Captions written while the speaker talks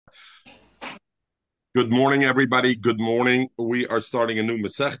Good morning, everybody. Good morning. We are starting a new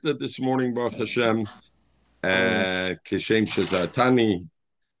Masechta this morning, Baruch Hashem. Kishem Shazartani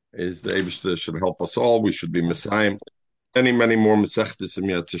is the Eibishter should help us all. We should be Messiah. Many, many more Masechtas in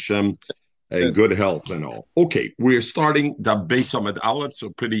Yatz Hashem and good health and all. Okay, we're starting Daf Beis Amud Aleph, so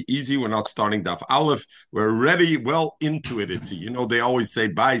pretty easy. We're not starting Daf Aleph. We're already well into it. They always say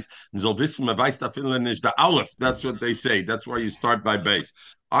Beis. So this Beis Daf is the Aleph. That's what they say. That's why you start by Beis.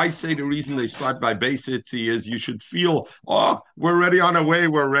 I say the reason they start by base Itzi is you should feel, oh, we're already on our way.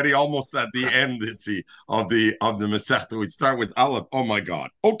 We're already almost at the end, Itzi, of the Masechta. We start with Aleph. Oh my God.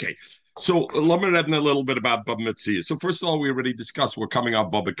 Okay. So let me read a little bit about Bava Metzia. So first of all, we already discussed we're coming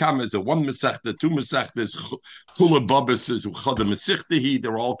out Bava Kama is a one Masechta, two Masechtas, Kula Babas is Chada Masechtahi.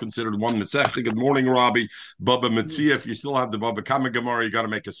 They're all considered one Masechta. Good morning, Robbie. Bava Metzia. If you still have the Bava Kama Gemara, you got to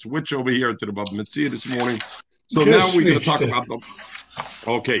make a switch over here to the Bava Metzia this morning. So now Just we're going to talk switched. about the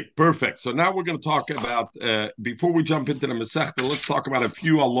Okay, perfect. So now we're going to talk about, before we jump into the Masechta, let's talk about a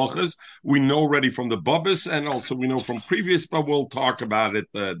few halachas we know already from the Babas and also we know from previous, but we'll talk about it,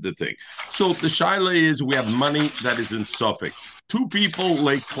 the thing. So the Shaila is we have money that is in Suffolk. Two people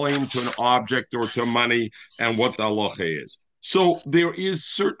lay claim to an object or to money and what the halacha is. So there is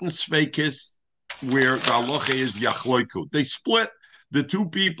certain svekis where the halacha is yachloiku. They split, the two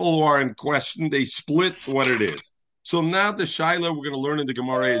people who are in question, they split what it is. So now the shaila we're going to learn in the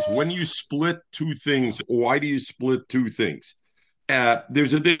Gemara is when you split two things, why do you split two things?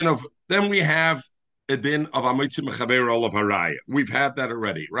 There's a din of, then we have a din of Amitzi Mechaber of Haraya. We've had that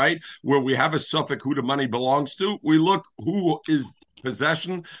already, right? Where we have a suffix who the money belongs to. We look who is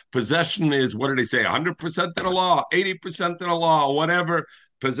possession. Possession is, what do they say, 100% of the law, 80% of the law, whatever.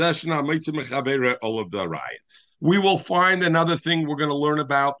 Possession, Amitzi Mechaber of the Haraya. We will find another thing we're going to learn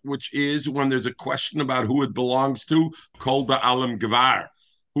about, which is when there's a question about who it belongs to, called the Alam Gvar.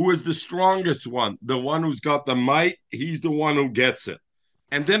 Who is the strongest one? The one who's got the might, he's the one who gets it.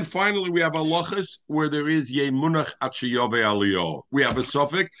 And then finally, we have halachas where there is yemunach achiyove aliyah. We have a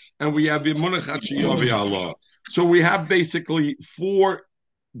suffix and we have yemunach achiyove aliyah. So we have basically four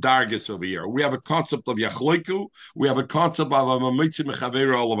dargis over here. We have a concept of yachloiku. We have a concept of a mamitzi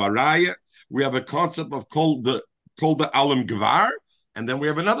mechaver olav araya. We have a concept of called the alam gvar, and then we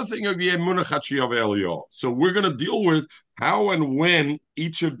have another thing of yemunach achiyove aliyah. So we're going to deal with how and when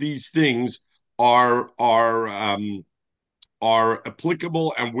each of these things are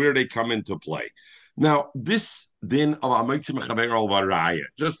applicable and where they come into play. Now, this din of Amitzi Mechaber al Varaya,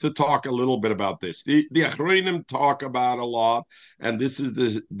 just to talk a little bit about this. The Achronim talk about a lot, and this is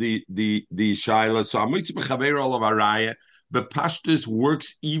the Shaila. So Amitzi Mechaber al Varaya, but Pashtus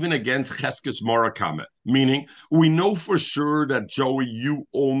works even against Cheskes Morakame, meaning we know for sure that Joey, you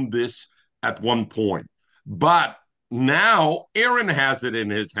own this at one point, but now Aaron has it in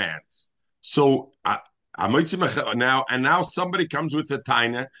his hands. So now somebody comes with a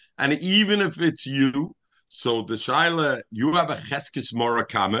taina, and even if it's you, so the shaila, you have a cheskes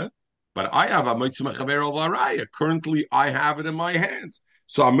morakame, but I have a mitzvah mechaver al varaya. Currently, I have it in my hands.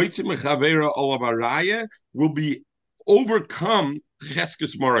 So a mitzvah mechaver al varaya will be overcome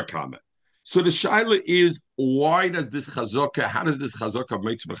cheskes morakame. So the shaila is, why does this chazaka? How does this chazaka of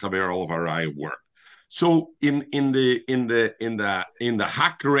mitzvah mechaver al varaya work? So in the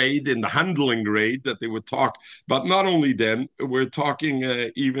hack grade, in the handling grade that they would talk, but not only then, we're talking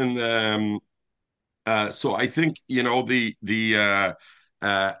even. So I think the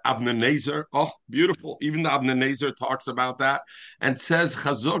Abner Nezer. Oh, beautiful! Even the Abner Nezer talks about that and says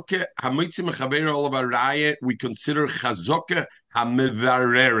chazoke hamitzi mechaber olav we consider chazoke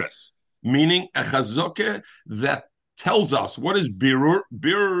hamevareres, meaning a chazoke that tells us what is birur.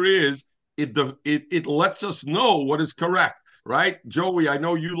 Birur is it lets us know what is correct, right? Joey, I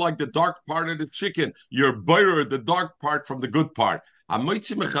know you like the dark part of the chicken. You're better the dark part from the good part. A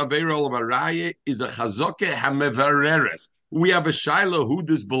is a chazoke hamevareres. We have a shiloh who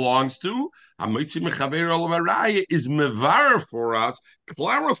this belongs to. A is mevar for us,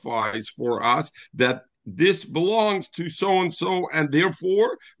 clarifies for us that this belongs to so and so, and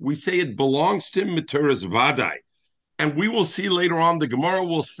therefore we say it belongs to Mituras Vadai. And we will see later on, the Gemara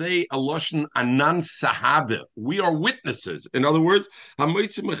will say a lashon anan sahada. We are witnesses. In other words,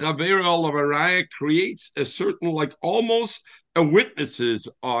 Hamitzim Mechaver al creates a certain, like almost a witnesses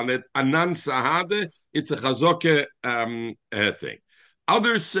on it. Anan sahada. It's a chazoke thing.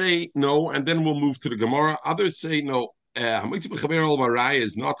 Others say no, and then we'll move to the Gemara. Others say no.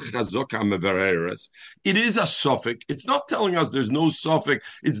 is not chazaka mevareres. It is a suffix. It's not telling us there's no suffix.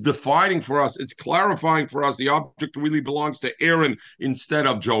 It's defining for us. It's clarifying for us the object really belongs to Aaron instead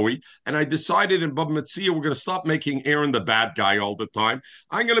of Joey. And I decided in Bava Metzia we're going to stop making Aaron the bad guy all the time.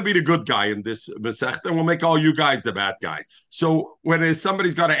 I'm going to be the good guy in this Masechta, and we'll make all you guys the bad guys. So when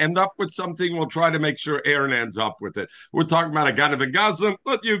somebody's got to end up with something, we'll try to make sure Aaron ends up with it. We're talking about a Ganav and Gazlan.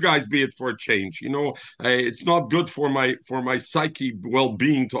 Let you guys be it for a change. It's not good for my psyche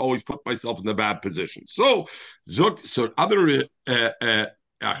well-being to always put myself in the bad position. So other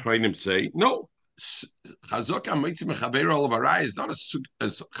Achrayim say no. Chazaka Metzia Mechaber Olav is not a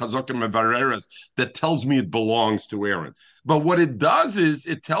Chazaka Mevareres that tells me it belongs to Aaron. But what it does is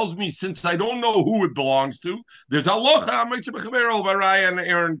it tells me, since I don't know who it belongs to, there's Aloha Metzia Mechaber Olav, and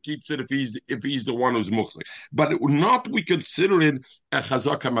Aaron keeps it if he's the one who's muchzik. But it would not be considered a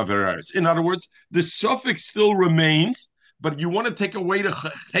Chazaka Mevareres. In other words, the suffix still remains, but you want to take away the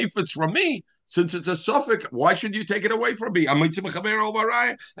chayfetz from me, since it's a suffix. Why should you take it away from me? And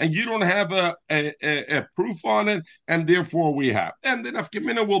you don't have a proof on it, and therefore we have. And the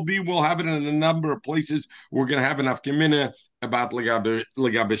nafkamina we'll have it in a number of places. We're going to have an nafkamina about legabe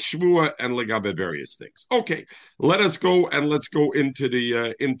shvua and legabe various things. Okay, let's go into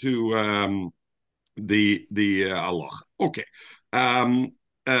the Allah. Okay. All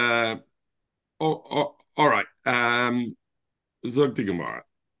right. Zog the Gemara.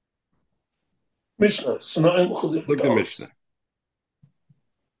 Mishnah. Look at the Mishnah.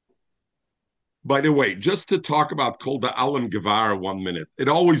 By the way, just to talk about Kol da Alam Gevar 1 minute, it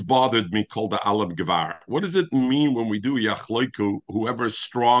always bothered me, Kol da Alam Gevar. What does it mean when we do Yachloiku, whoever's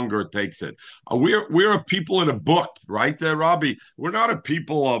stronger takes it? We're a people in a book, right, Robbie? We're not a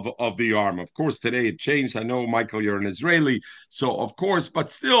people of the arm. Of course, today it changed. I know, Michael, you're an Israeli, so of course, but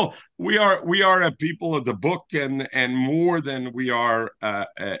still, we are a people of the book, and more than we are a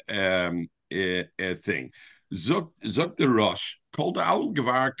thing. Zuk the Rosh. Kol Al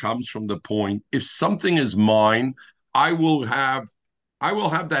Gavar comes from the point, if something is mine, I will have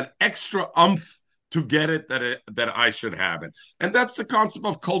that extra umph to get it that I should have it. And that's the concept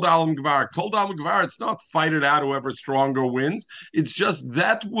of Kol Al Gavar. Kol Al Gavar, it's not fight it out, whoever stronger wins. It's just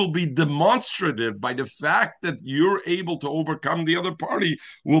that will be demonstrative by the fact that you're able to overcome the other party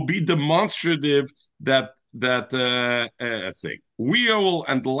will be demonstrative that thing. We will,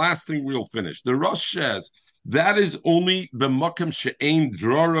 and the last thing we'll finish. The Rosh says, that is only b'makom she'ein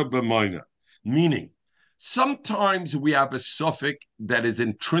drara b'mayna, meaning sometimes we have a suffix that is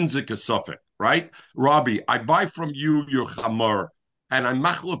intrinsic a suffix, right? Rabbi, I buy from you your chamar, and I'm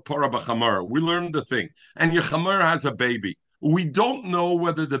machlep para b'chamar. We learned the thing, and your chamar has a baby. We don't know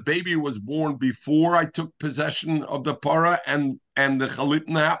whether the baby was born before I took possession of the para and the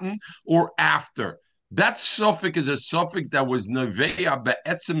chalitna happened, or after. That suffix is a suffix that was neveya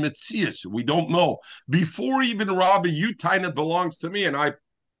be'etzem metzius. We don't know. Before even Rabbi, you taina belongs to me, and I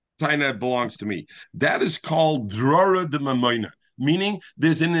taina belongs to me. That is called drara de mamayna, meaning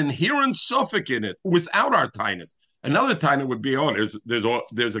there's an inherent suffix in it without our tainas. Another taina would be,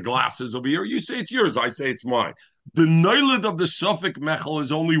 there's a glasses over here. You say it's yours, I say it's mine. The noilid of the suffix mechel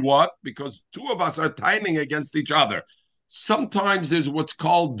is only what? Because two of us are taining against each other. Sometimes there's what's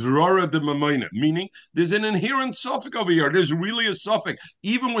called drara de mamayna, meaning there's an inherent suffix over here. There's really a suffix,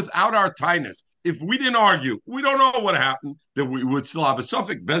 even without our tinus. If we didn't argue, we don't know what happened, that we would still have a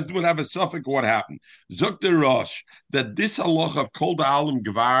suffix. Bezdin would have a suffix, what happened? Zok the Rosh, that this halacha of Kol Da'alim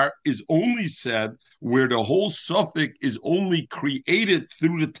Gvar is only said where the whole suffix is only created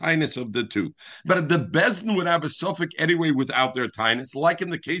through the tinus of the two. But the Bezdin would have a suffix anyway without their tinus, like in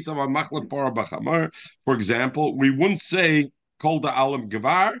the case of a Machlep Para Bachamar, for example, we wouldn't say Kol Da'alim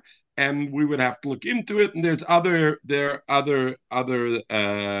Gvar, and we would have to look into it. And there's other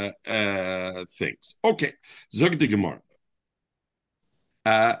things. Okay, Zog the Gemara.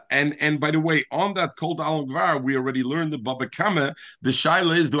 And by the way, on that Kol Da'alim Gvar, we already learned the Baba Kama. The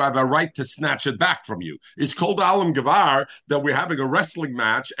shaila is, do I have a right to snatch it back from you? Is Kol Da'alim Gvar that we're having a wrestling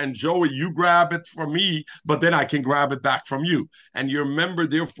match, and Joey, you grab it from me, but then I can grab it back from you. And you remember,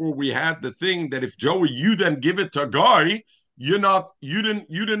 therefore, we had the thing that if Joey, you then give it to a guy, you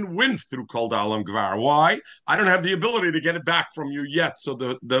didn't win through Kol Da'alim Gvar. Why? I don't have the ability to get it back from you yet. So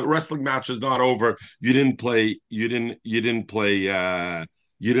the wrestling match is not over. You didn't play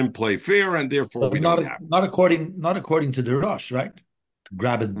fair, and therefore we don't have. Not according to the Rosh, right? To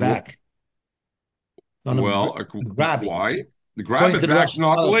grab it back. Well, grab why? It. The grab it back's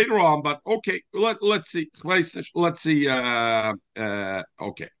not later on, but okay. Let's see. Let's see.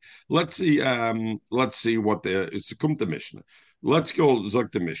 Okay. Let's see what it's come to Mishnah. Let's go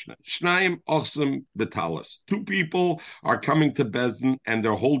Zok the Mishnah. Shnayim Osam Betalis. Two people are coming to Bezdin and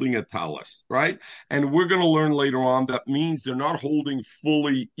they're holding a talis, right? And we're going to learn later on that means they're not holding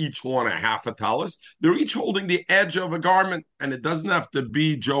fully each one a half a talis. They're each holding the edge of a garment, and it doesn't have to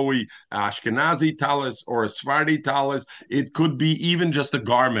be Joey Ashkenazi talis or a Sephardi talis. It could be even just a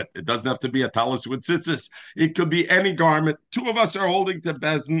garment. It doesn't have to be a talis with tzitzis. It could be any garment. Two of us are holding to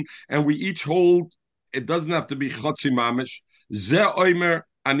Bezdin, and we each hold. It doesn't have to be chotzi mamish.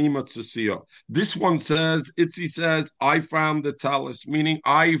 This one says, Itzi says, I found the talis, meaning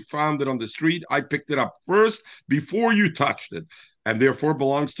I found it on the street. I picked it up first before you touched it, and therefore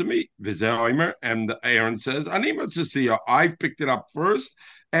belongs to me. And Aaron says, I picked it up first,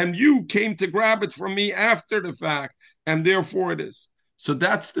 and you came to grab it from me after the fact, and therefore it is. So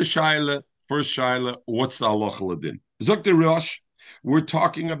that's the shaila, first shaila. What's the halacha l'din? Zok the Rosh. We're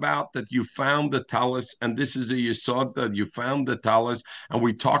talking about that you found the talis, and this is a yesod that you found the talis, and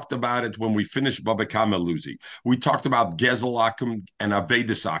we talked about it when we finished Baba Luzi. We talked about Gezel Akum and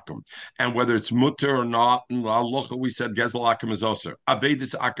Avedis Akum, and whether it's mutter or not. In Halacha, we said Gezel Akum is osir,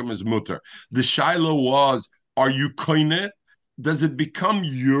 Avedis Akum is mutter. The shaila was, are you koine? Does it become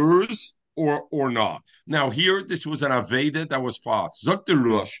yours or not? Now here, this was an Aveda that was fought. Zok the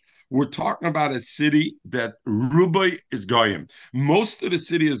Rush. We're talking about a city that Rubai is Goyim. Most of the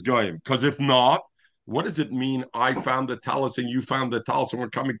city is Goyim. Because if not, what does it mean? I found the talis and you found the talis and we're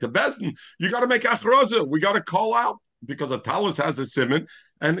coming to Bezdin. You got to make achroza. We got to call out because a talis has a simon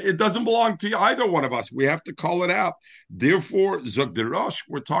and it doesn't belong to either one of us. We have to call it out. Therefore, Zog de Rosh,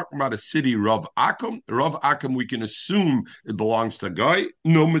 we're talking about a city, Rav Akum. Rav Akum, we can assume it belongs to Goy.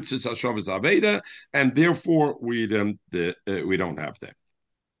 No mitzvah hashavas aveda, and therefore we don't have that.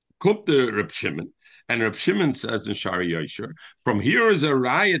 Kup the Reb Shimon, and Reb Shimon says in Shari Yosher, from here is a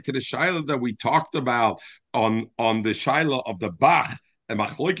raya to the shaila that we talked about on the shaila of the Bach, and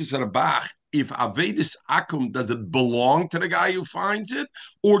Machloikis of the Bach. If Avedis Akum, does it belong to the guy who finds it,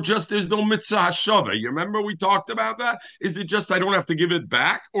 or just there's no mitzvah hashava? You remember we talked about that? Is it just I don't have to give it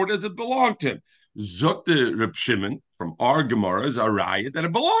back, or does it belong to him? Zok the Reb Shimon from our Gemara is a riot that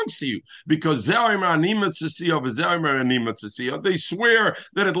it belongs to you because they swear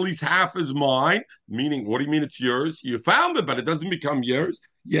that at least half is mine. Meaning, what do you mean it's yours? You found it, but it doesn't become yours.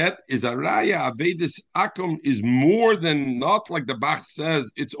 Yet is a raya avedis akum is more than not like the Bach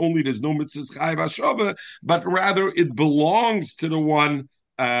says. It's only there's no mitzvah chayiv hashava, but rather it belongs to the one.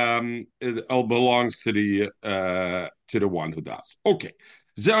 It belongs to the one who does. Okay.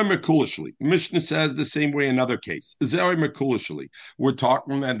 Zeri Mekulishli. Mishnah says the same way in another case. Zeri Mekulishli. We're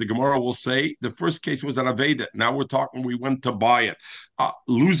talking, and the Gemara will say the first case was an Aveda. Now we're talking, we went to buy it.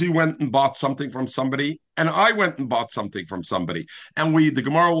 Lucy went and bought something from somebody, and I went and bought something from somebody. And the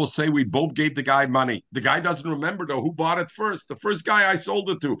Gemara will say we both gave the guy money. The guy doesn't remember, though, who bought it first. The first guy I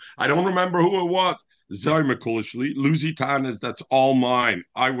sold it to. I don't remember who it was. Zari Mekulishli. Lucy Tan is that's all mine.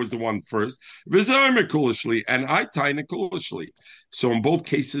 I was the one first. V'zari Mekulishli, and I Taina Kulishli. So in both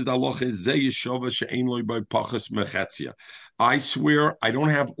cases, the Allah is Zeyeshova she'ein loy by pachas mechetzia. I swear I don't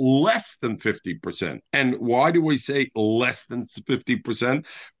have less than 50%. And why do we say less than 50%?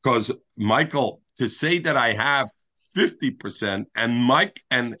 Because Michael, to say that I have 50% and Mike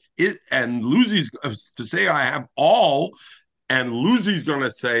and Lucy's to say I have all, and Lucy's going to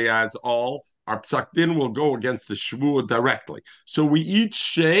say as all, our psak din will go against the shvua directly. So we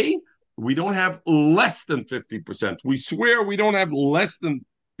each say we don't have less than 50%. We swear we don't have less than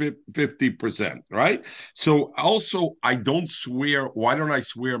 50%, right? So also, I don't swear. Why don't I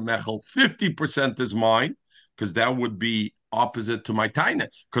swear, Mechel? 50% is mine, because that would be opposite to my tiny.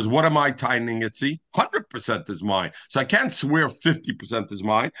 Because what am I tining it? See, 100% is mine. So I can't swear 50% is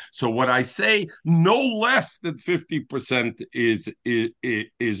mine. So what I say, no less than 50%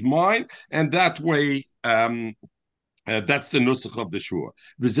 is mine, and that way. That's the nusach of the shua.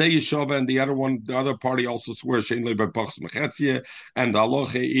 V'zeh Yeshava, and the other one, the other party also swears shein by pachas mechetzia, and the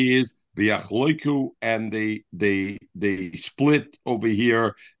halacha is b'yachloiku, and they split over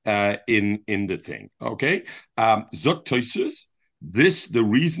here in the thing. Okay, zok toisus. This the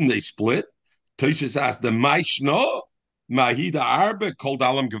reason they split. Toisus asked the maishno. Mahida Arbe, called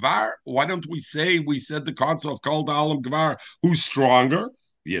Alam Gvar. Why don't we said the concept of called Alam Gvar, who's stronger?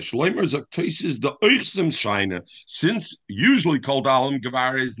 Since usually called Alam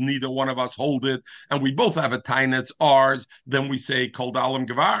Gavar is neither one of us hold it, and we both have a taina, it's ours, then we say called Alam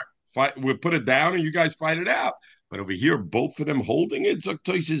Gavar. We'll put it down and you guys fight it out. But over here, both of them holding it.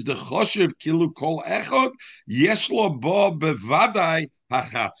 Zaktois is the choshev kilu kol echad yeshlo bo bevadai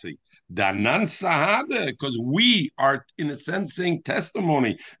hachatzi. Danan sahada, because we are in a sense saying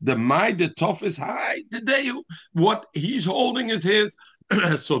testimony. The my the tough is high. The day what he's holding is his.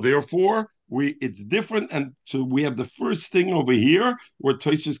 So therefore, it's different, and so we have the first thing over here where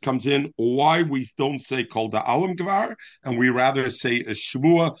Tosis comes in. Why we don't say called the alam gvar, and we rather say a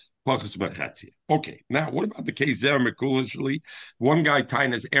shvua pachas bechatzia. Okay, now what about the case zer mekulishli? One guy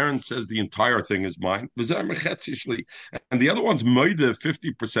Tainas Aaron says the entire thing is mine, v'zer mechatzishli, and the other one's moide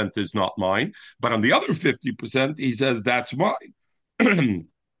 50% is not mine, but on the other 50% he says that's mine.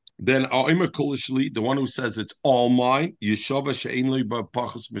 Then the one who says it's all mine,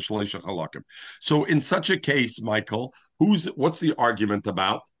 so in such a case, Michael, what's the argument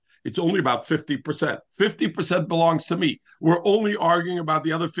about? It's only about 50%. 50% belongs to me. We're only arguing about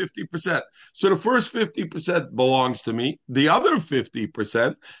the other 50%. So the first 50% belongs to me. The other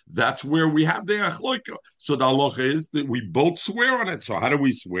 50%, that's where we have the achloika. So the halacha is that we both swear on it. So how do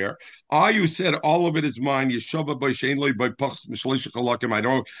we swear? You said all of it is mine. Yeshava by Shainley by Pachs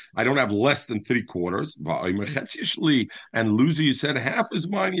Mishleishachalakim. I don't have less than three quarters. And Luzi, you said half is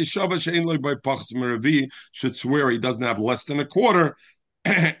mine. Yeshava Shainley by Pachs Meravi should swear he doesn't have less than a quarter.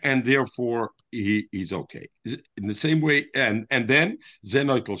 And therefore he's okay. In the same way, and then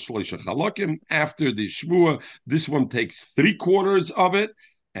Zenoitel Shloisha Chalakim, after the Shvua, this one takes three quarters of it,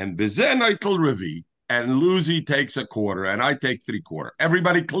 and the Zenoitel Revi, and Luzi takes a quarter, and I take three quarter.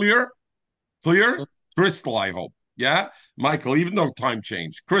 Everybody clear? Clear? Crystal, I hope. Yeah? Michael, even though time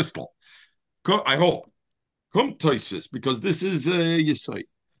changed, Crystal. I hope. Come Toisis, because this is Yisai.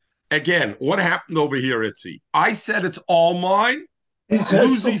 Again, what happened over here, Itzi? I said it's all mine. It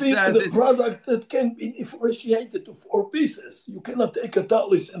has to be the product that can be differentiated to four pieces. You cannot take a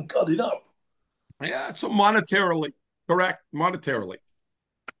talis and cut it up. Yeah, so monetarily, correct, monetarily.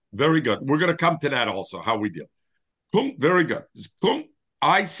 Very good. We're going to come to that also, how we deal. Very good.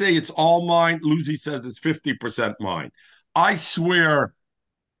 I say it's all mine. Lucy says it's 50% mine. I swear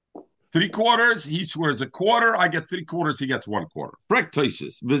three quarters. He swears a quarter. I get three quarters. He gets one quarter.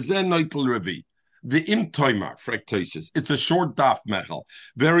 Frektosis. V'zen noitel revi. The imtoimer frektosis. It's a short daf mechel,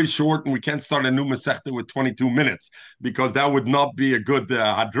 very short, and we can't start a new mesechta with 22 minutes because that would not be a good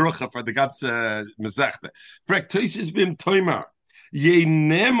hadrucha for the God's mesechta. Frektosis v'imtoimer.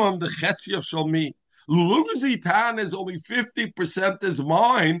 Yenem on the chetzi of shalmi. Luzi Tan is only 50% is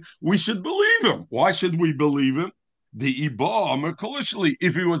mine. We should believe him. Why should we believe him? The Iba,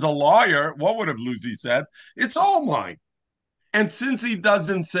 if he was a liar, what would have Luzi said? It's all mine. And since he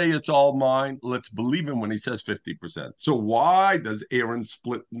doesn't say it's all mine, let's believe him when he says 50%. So why does Aaron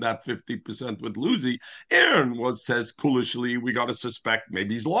split that 50% with Luzi? Aaron says kulishly, we got to suspect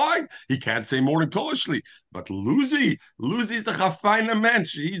maybe he's lying. He can't say more than kulishly. But Luzi's the chafayna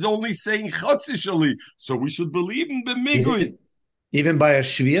mensch. He's only saying chatzishali. So we should believe him b'migui. Even by a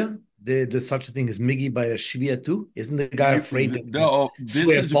shvia? There's such a thing as migi by a shvia too? Isn't the guy afraid to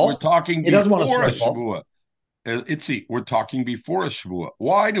swear false? We're talking before a shvua. Itzi, we're talking before a shvua.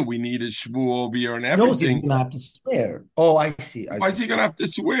 Why do we need a shvua over here and everything? No, he's going to have to swear. Oh, I see. Why is he going to have to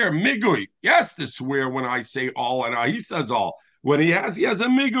swear? Migui. He has to swear when I say all, and he says all. When he has a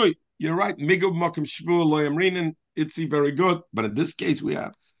migui. You're right. Migui makim shvua loyamrinin. Itzi, very good. But in this case, we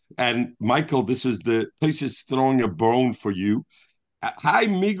have. And Michael, this is the place is throwing a bone for you. Hi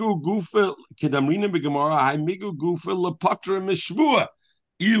migu gufa kedamrina begemara. Hi migu gufa lepatra mishvua.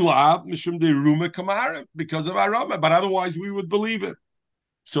 Because of Arama, but otherwise we would believe it.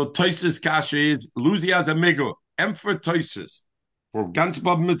 So Toises Kasha is Luzi has a migu, for Toises for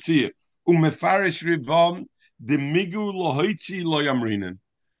Gansbab Metzia, Umefarish Rivam, the migu lohoitzi loyamrinen.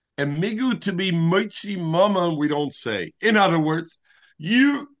 A migu to be moitzi mama, we don't say. In other words,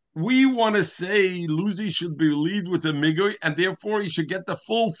 we want to say Luzi should be believed with a migui, and therefore he should get the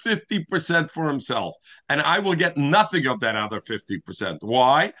full 50% for himself. And I will get nothing of that other 50%.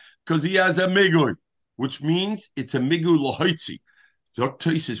 Why? Because he has a migui, which means it's a migui lohoitzi. So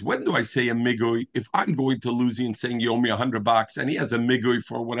he says, when do I say a migui? If I'm going to Luzi and saying you owe me $100 and he has a migui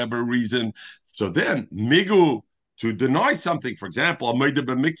for whatever reason, so then migu to deny something, for example, a Meida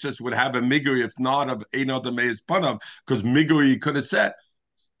B'Mixus would have a migui if not of Einod Meis Panav, because migui he could have said.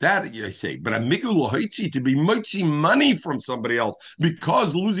 That I say, but a migu lohoitzi to be moitzi money from somebody else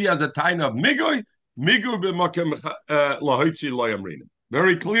because Luzi has a taina of migu b'makem lohoitzi loyamrinim.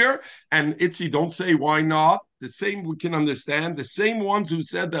 Very clear. And Itzi, don't say why not. The same we can understand. The same ones who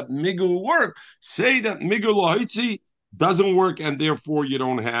said that migu work say that migu lohoitzi doesn't work, and therefore you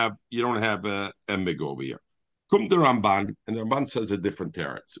don't have a migu over here. Come the Ramban, and the Ramban says a different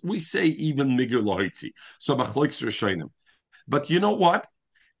teretz. We say even Migir Lohitzi. So Bachloik's Rishonim. But you know what?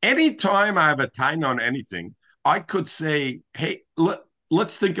 Anytime I have a time on anything, I could say, hey,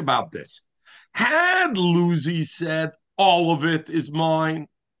 let's think about this. Had Lucy said, all of it is mine,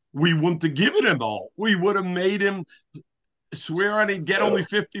 we wouldn't have given him all. We would have made him swear and he'd get only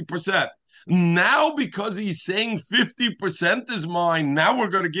 50%. Now, because he's saying 50% is mine, now we're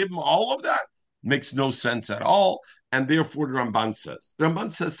going to give him all of that? Makes no sense at all. And therefore, the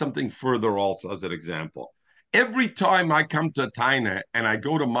Ramban says something further also as an example. Every time I come to Taina and I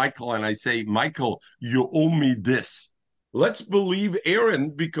go to Michael and I say, Michael, you owe me this. Let's believe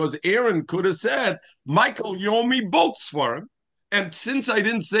Aaron, because Aaron could have said, Michael, you owe me both for him. And since I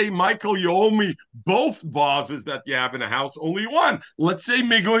didn't say, Michael, you owe me both vases that you have in a house, only one. Let's say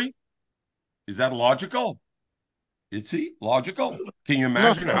Migui. Is that logical? Is he logical? Can you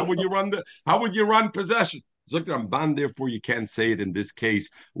imagine how would you run possession? Zok Ramban, therefore you can't say it in this case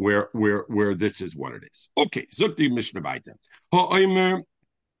where this is what it is. Okay, Zok the Mishnah Vayta.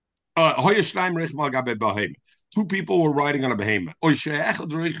 Two people were riding on a behemoth.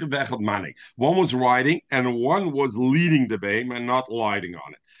 One was riding and one was leading the behemoth and not riding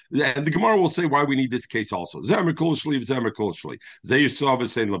on it. And the Gemara will say why we need this case also. And the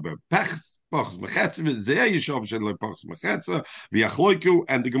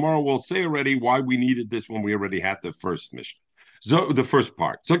Gemara will say already why we needed this when we already had the first mission. So the first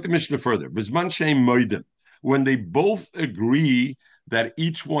part. So the Mishnah further. When they both agree that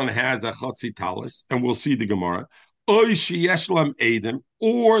each one has a chotzi talis, and we'll see the Gemara, or they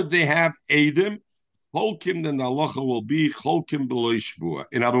have edim, cholkim, then the halacha will be cholkim b'lo shvua.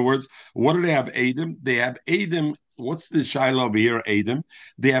 In other words, what do they have edim? They have edim. What's the shaila over here, edim?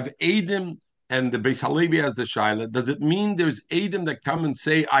 They have edim, and the Beis Halevi has the shaila. Does it mean there's edim that come and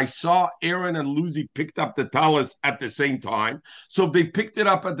say, I saw Aaron and Lucy picked up the talis at the same time? So if they picked it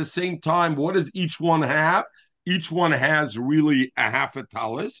up at the same time, what does each one have? Each one has really a half a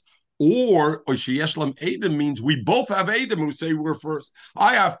talis, or Sheyeshlam Edom means we both have Edom who say we're first.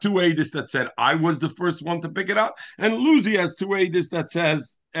 I have two Edis that said I was the first one to pick it up, and Lucy has two Edis that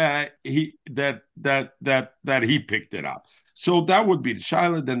says he picked it up. So that would be the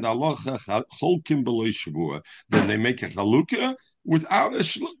shaila. Then the halacha cholkim b'lo shvua. Then they make a chalukah without a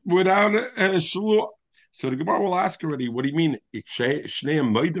shlu. So the Gemara will ask already, what do you mean? Shnei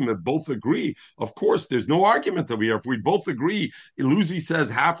Moedim both agree. Of course, there's no argument over here. If we both agree, Lucy says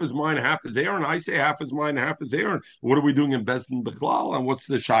half is mine, half is Aaron. I say half is mine, half is Aaron. What are we doing in Bezdin Bechlal? And what's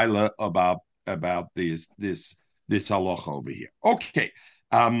the shaila about this halacha over here? Okay,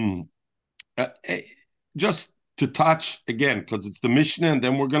 just to touch again, because it's the Mishnah, and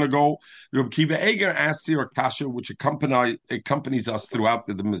then we're going to go. Rabbi Kiva Eger asks here a kasha, which accompanies us throughout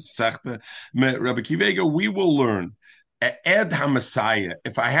the Masechta. Rabbi Kiva Eger, we will learn Ed HaMessiah.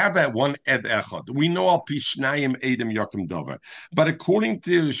 If I have that one Ed Echad, we know Al Pishnayim Edem Yakim Dover. But according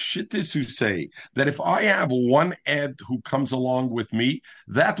to Shittis who say that if I have one Ed who comes along with me,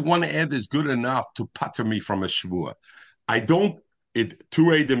 that one Ed is good enough to pater me from a Shvuah. I don't.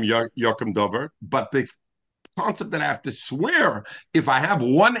 Two Edem Yakim Dover, but the concept that I have to swear if I have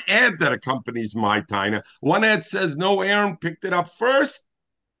one ad that accompanies my taina, one ad says no, Aaron picked it up first.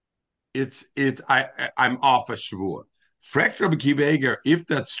 I'm off a shvua. Frek Rabbi Kiva Eger, if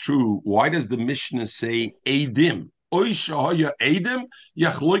that's true, why does the Mishnah say edim? Edim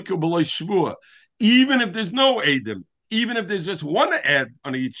yachloiku b'lo shvua. Even if there's no edim, even if there's just one ad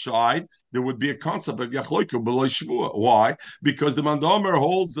on each side, there would be a concept of yachloiku b'lo shvua. Why? Because the Mandomer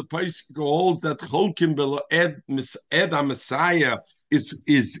holds, the Pesach holds that cholkim b'lo ed Messiah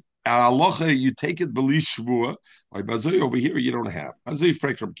is halacha. You take it b'li shvua. Over here, you don't have. Azay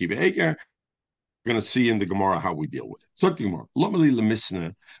frek Rabbi Kiva Eger. We're going to see in the Gemara how we deal with it. So the Gemara, why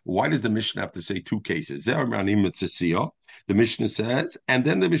does the Mishnah have to say two cases? The Mishnah says, and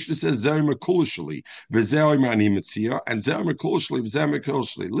then the Mishnah says, and Metzia, and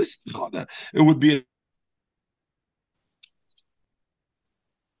listen, it would be.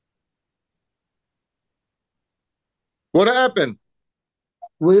 What happened?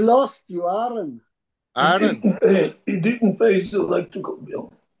 We lost you, Aaron. He didn't pay his electrical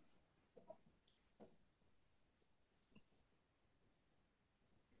bill.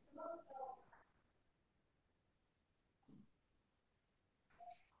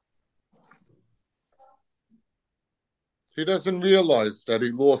 He doesn't realize that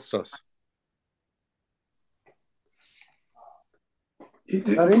he lost us. I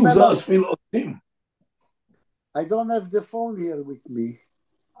don't have the phone here with me.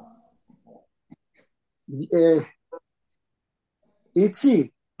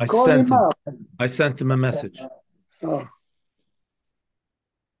 Itzi, I call sent him him. up. I sent him a message. Oh.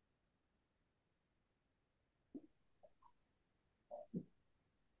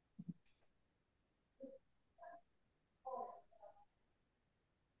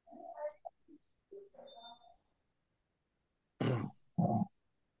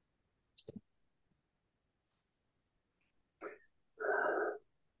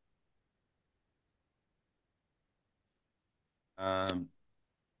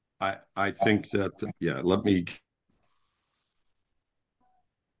 I think that let me.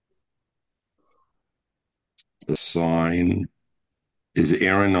 The sign is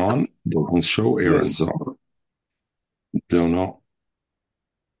Aaron on? Doesn't show Aaron's Yes. on. Don't know.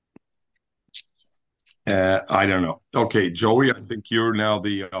 I don't know. Okay, Joey, I think you're now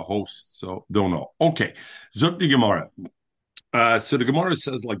the host, so don't know. Okay, Zuk the Gemara. So the Gemara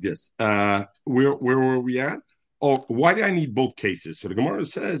says like this. Where were we at? Oh, why do I need both cases? So the Gemara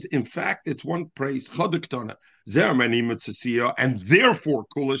says, in fact, it's one praise, Chodektana, Zermani Mitzasiya, and therefore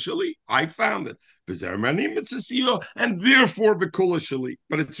Kulashali. I found it. Zermani Mitzasiya, and therefore Vikulashali.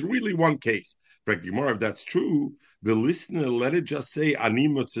 But it's really one case. But Gemara, if that's true, the listener, let it just say Ani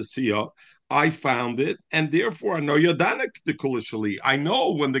Mitzasiya. I found it, and therefore I know Yadanik the Kulashali. I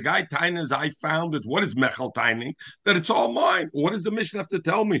know when the guy tainas, I found it. What is Mechel taining? That it's all mine. What does the Mishnah have to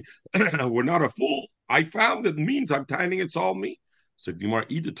tell me? We're not a fool. I found it means I'm tithing, it's all me. So Gemara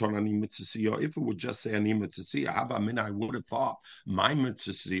Idaton Ani Mitzasiya. If it would just say Ani Mitzasiya, I would have thought my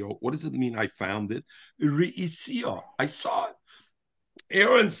Mitzasiya. What does it mean? I found it. Reisiya. I saw it.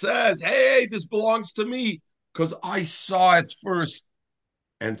 Aaron says, "Hey, this belongs to me because I saw it first."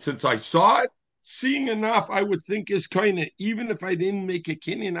 And since I saw it, seeing enough, I would think is kind of, even if I didn't make a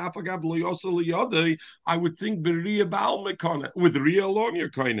kinyan, I would think Beria Baal Mekana, with Ria alone, you're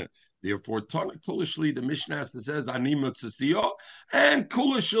kind of. Therefore, Tana Kulishli, the Mishnah says, Ani Mutzasiyo, and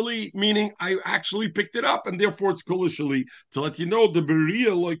Kulishli, meaning I actually picked it up, and therefore it's Kulishli, to let you know the Beria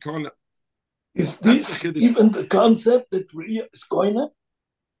Loikana. Is this even the concept that Ria is koine?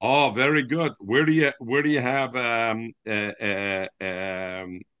 Oh, very good. Where do you have thing?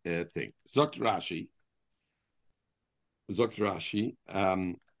 Zok Rashi.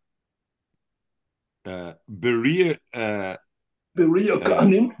 Beria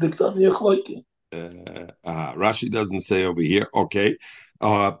Kanim, the Tanya Chloike. Rashi doesn't say over here. Okay.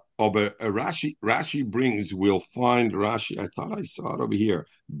 But Rashi brings, we'll find Rashi. I thought I saw it over here.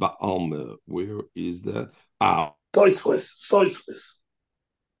 Ba'alma. Where is that? Toiswes.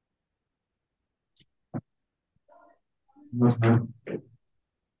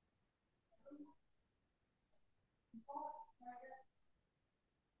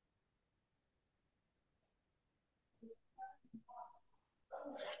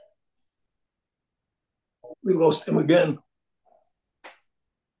 We lost him again.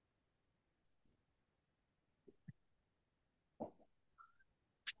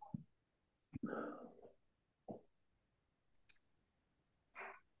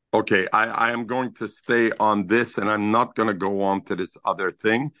 Okay, I am going to stay on this, and I'm not going to go on to this other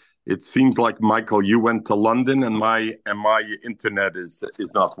thing. It seems like, Michael, you went to London, and my internet is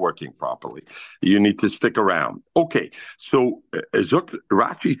not working properly. You need to stick around. Okay, so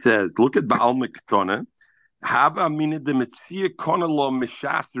Rashi says, look at Baal Miktona. Hava mina de Metzia konalo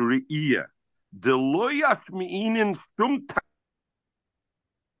mishas re'iyah. De lo yashmi'inin stum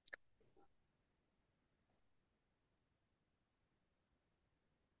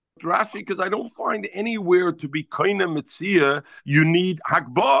Rashi, because I don't find anywhere to be kaina Metzia, you need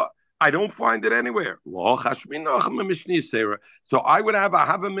Hakba. I don't find it anywhere. So I would have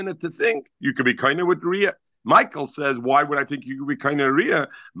a minute to think. You could be kaina with Riyah. Michael says, why would I think you could be kind of Riyah?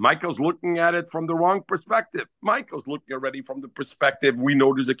 Michael's looking at it from the wrong perspective. Michael's looking already from the perspective, we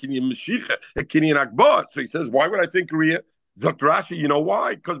know there's a Kinyan Mashiach, a Kinyan Akbar. So he says, why would I think Riyah? Dr. Rashi, you know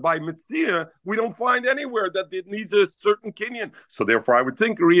why? Because by Metzia, we don't find anywhere that it needs a certain Kinyan. So therefore, I would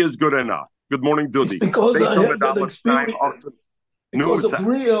think Riyah is good enough. Good morning, Dudi. It's because I have that experience. Because of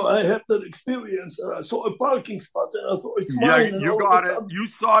Rio, I have that experience. And I saw a parking spot, and I thought it's mine. You got it. You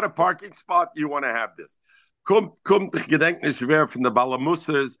saw the parking spot. You want to have this. Kommt the Gedenknis schwer from the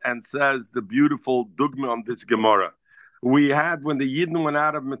Balamusas and says the beautiful dogma on this Gemara. We had when the Yidden went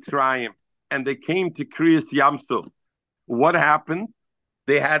out of Mitzrayim and they came to Kriyas Yamsuf. What happened?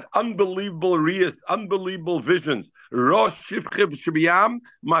 They had unbelievable riyas, unbelievable visions.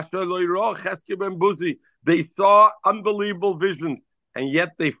 They saw unbelievable visions, and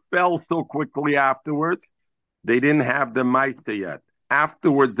yet they fell so quickly afterwards. They didn't have the Maisa yet.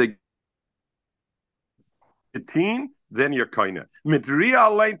 Afterwards, they then you're kaina.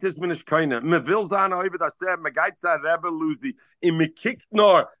 Mitria leint is minish kaina. Me will zan over that me geits a rebel luzi. In me kicked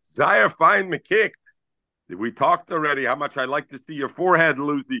nor, Zaire fine me kicked. We talked already how much I like to see your forehead,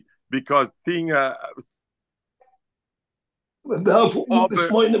 Lucy, because seeing the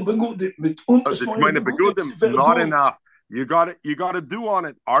Shmeine Begudim is not enough. You got to do on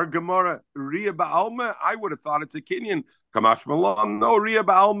it. Our Gemara, Ria Ba'alma, I would have thought it's a Kinyan. Kamash Malam, no, Ria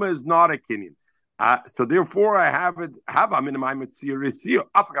Ba'alma is not a Kinyan. So therefore, I have I'm in my Metzia Risio.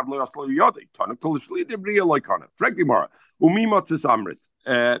 Afgab lo yaslo yodei. Tana kolishli de bria loikana. Frankly, Mara. Umimot is amris.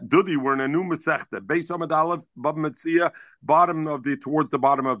 Dudi, we're in a new Masechta. Based on Aleph, Bab Metzia, towards the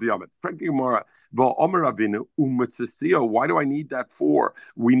bottom of the Yomit. Frankly, Mara. Vo Omer Ravina umetzia. Why do I need that for?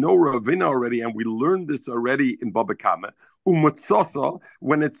 We know Ravina already, and we learned this already in Baba Kama. Umetzosa,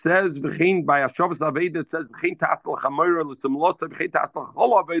 when it says v'chein by Hashavas Aveda, it says v'chein tasel chamoira l'simlosa v'chein tasel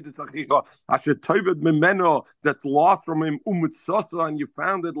chol Aveda sachicha asher toived mimeno, that's lost from him umetzosa, and you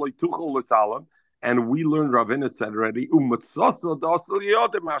found it like tuchel l'salam. And we learned, Ravina said already, because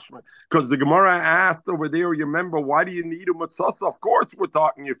the Gemara asked over there, you remember, why do you need umatzasa? Of course we're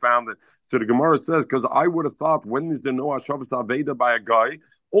talking you found it. So the Gemara says, because I would have thought, when is there no Hashavas Aveda by a guy?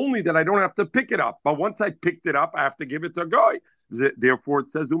 Only that I don't have to pick it up. But once I picked it up, I have to give it to a guy. Therefore, it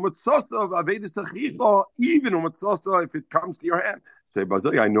says, umatzasa of Aveda sachicha, even umatzasa if it comes to your hand. Say,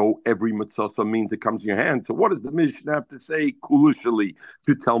 I know every mitzvah means it comes in your hand. So what does the Mishnah have to say, kulishali,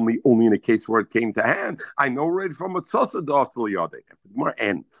 to tell me only in a case where it came to hand? I know right from mitzvah dasal yadei.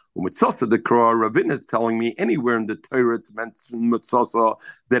 And mitzvah the Kra Ravin is telling me anywhere in the Torah it's mentioned mitzvah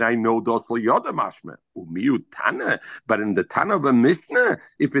that I know dasal yadei mashma. Umiu Tana, but in the Tana of a Mishnah,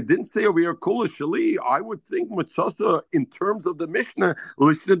 if it didn't say over here kulishali, I would think mitzvah in terms of the Mishnah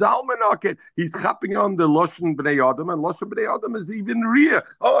lishna dalmanaket. He's chapping on the loshen bnei adam, and loshen bnei adam is even Ria.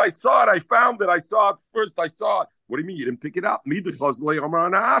 Oh, I saw it. I found it. I saw it first. I saw it. What do you mean you didn't pick it up?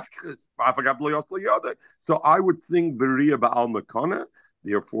 So I would think Beria Ba'al Makana.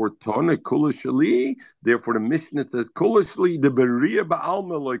 Therefore, Tana Kulashali. Therefore, the Mishnah says Kulashali the Beria Ba'al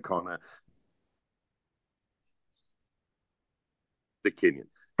Malakana. The Kenyan.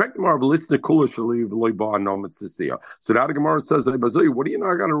 So now the Gemara says, what do you know?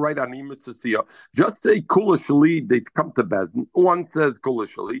 I got to write on Mitzia. Just say Kula Shali, they come to Bezin. One says Kula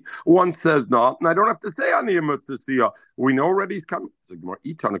Shali, one says not, and I don't have to say on Mitzia. We know already he's coming. So Gemara,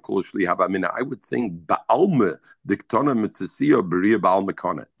 Itana Kula Shali, I would think Ba'alma, Diktana Mitzia, Beria Ba'alma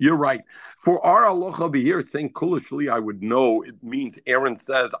Kana. You're right. For our Allah over here saying Kula Shali, I would know it means Aaron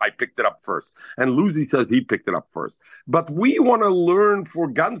says, I picked it up first. And Luzi says he picked it up first. But we want to learn for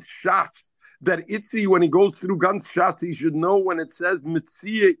Gans Shas that Itzi, when he goes through Gans Shas, he should know when it says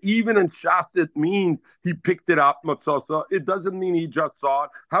Metzia, even in Shas, it means he picked it up, Matzasa. It doesn't mean he just saw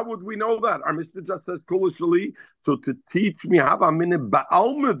it. How would we know that? Our Mishnah just says Kulashali. So to teach me, have a minute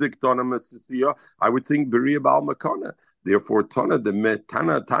Ba'alma Diktana Metzia, I would think Beria Ba'al Makana. Therefore, Tana,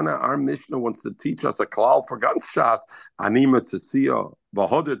 our Mishnah wants to teach us a klal for Gans Shas, Ani Metzia.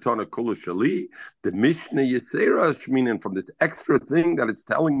 The Mishnah Yisera Shminin, from this extra thing that it's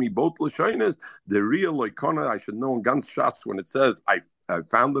telling me both Lashonis, the real Loikona, I should know in Gans Shas when it says I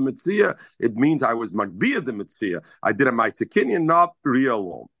found the Metzia, it means I was Magbia the Metzia. I did a Maisekinian, not real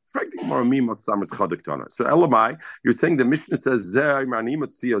alone. So Elamai, you're saying the Mishnah says Zer Mani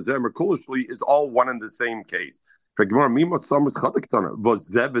Metzia, Zer Merkulishli is all one and the same case. It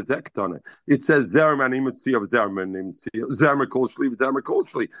says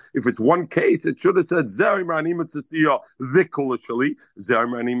if it's one case, it should have said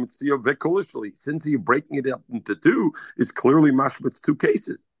since you're breaking it up into two, it's clearly mashbet's two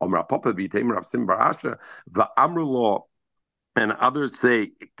cases. And others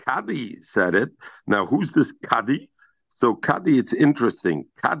say Kadi said it. Now who's this Kadi? So Kadi, it's interesting.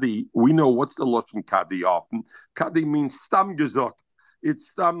 Kadi, we know what's the lashon Kadi often. Kadi means stam gezokt. It's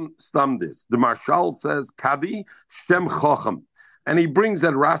stam this. The Marshal says Kadi shem chochem, and he brings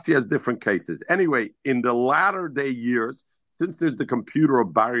that Rashi has different cases. Anyway, in the latter day years, since there's the computer of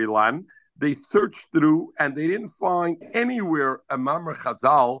Barilan, they searched through and they didn't find anywhere a Mamre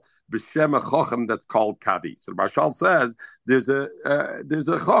Chazal b'shem chochem that's called Kadi. So the Marshal says there's a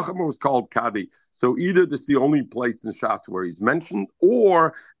chochem who was called Kadi. So either this is the only place in Shas where he's mentioned,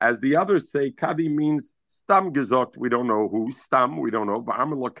 or as the others say, Kadi means Stam Gezot. We don't know who. Stam, we don't know.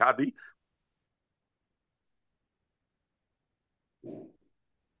 V'amelo Kadi.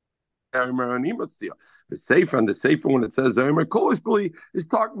 The Sefer, when it says is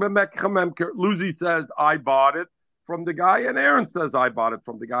talking about Luzi says, I bought it from the guy, and Aaron says, I bought it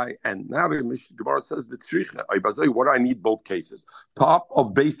from the guy. And now the Mishnah Gemara says, what do I need both cases? Top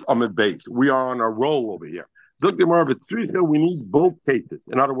of base, Amid base. We are on a roll over here. We need both cases.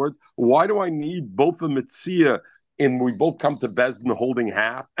 In other words, why do I need both the Metzia and we both come to Bezdin holding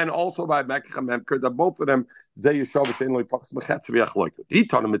half, and also by Mekcha Memker, that both of them, Zeh Yeshav Ein Lo Yipachas Mechetz V'Yachloikut. He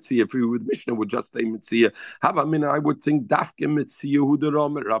taught a Metzia, if we with Mishnah would just say Metzia. I would think Dafke Metzia who the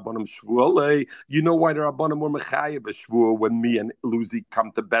Rabbanim Shvualei. You know why the Rabbanim were Mechayev Shvuah when me and Luzi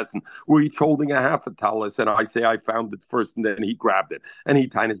come to Bezdin? We're each holding a half a talis, and I say I found it first, and then he grabbed it. And he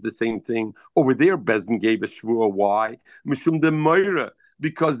is the same thing. Over there, Bezdin gave a Shvuah. Why? Mishum de Meira.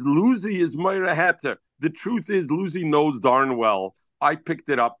 Because Luzi is Meira Heter. The truth is, Luzi knows darn well I picked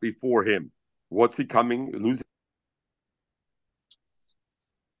it up before him. What's he coming? Luzi.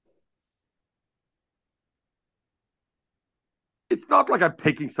 It's not like I'm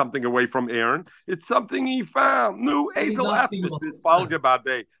taking something away from Aaron. It's something he found. New Azel Atlas.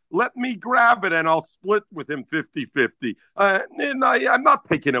 Let me grab it and I'll split with him 50-50. I'm not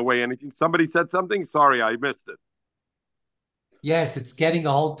taking away anything. Somebody said something. Sorry, I missed it. Yes, it's getting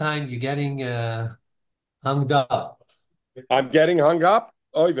the whole time. You're getting hung up. I'm getting hung up?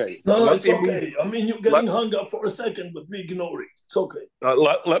 Oy vey. No, it's okay. I mean, you're getting hung up for a second, but we ignore it. It's okay.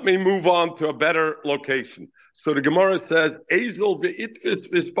 Let me move on to a better location. So the Gemara says, Ezel ve'itfis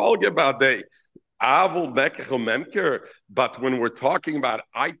v'spalge ba'dei. Avol mekech memker. But when we're talking about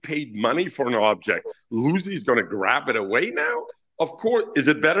I paid money for an object, Luzi's going to grab it away now? Of course. Is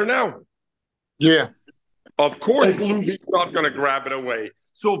it better now? Yeah. Of course, Luzi's not going to grab it away.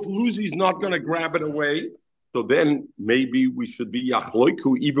 So if Luzi's not going to grab it away, so then maybe we should be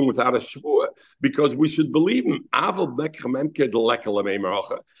yachloiku even without a shvua, because we should believe him. I would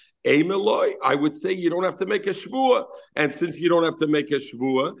say you don't have to make a shvua, and since you don't have to make a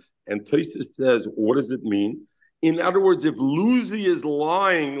shvua, and Tosfos says, what does it mean? In other words, if Luzi is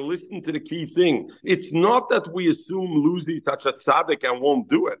lying, listen to the key thing. It's not that we assume Luzi's such a tzaddik and won't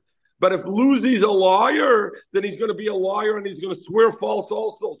do it. But if Luzi's a liar, then he's going to be a liar and he's going to swear false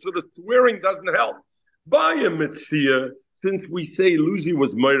also. So the swearing doesn't help. By a Metzia, since we say Luzi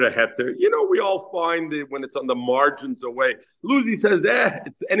was Meira Heter, we all find it when it's on the margins away. Luzi says,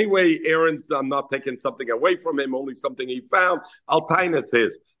 it's anyway, I'm not taking something away from him, only something he found. Altaina's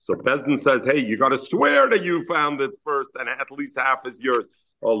his. So Bezdin says, hey, you got to swear that you found it first and at least half is yours.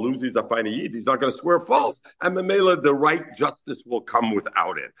 Oh, Luzi's a fine yid. He's not going to swear false. And Mamela, the right justice will come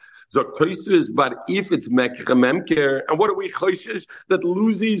without it. So Tosfos, but if it's Mekcha Memker, and what are we choishes? That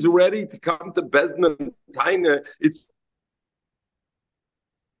Luzi's ready to come to Bezdin and Taina, it's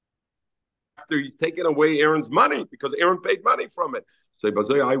after he's taken away Aaron's money, because Aaron paid money from it. So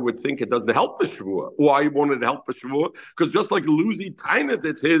I would think it doesn't help the Shavua. Why wanted to help the Shavua? Because just like Luzi Taina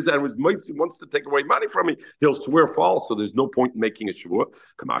did his and wants to take away money from me, he'll swear false, so there's no point in making a Shavua.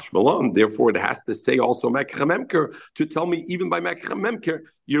 Kamash Malon, therefore it has to say also Mekcha Memker to tell me even by Mekcha Memker,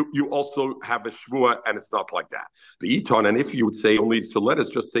 you also have a Shavua, and it's not like that. The Iton, and if you would say only, so let us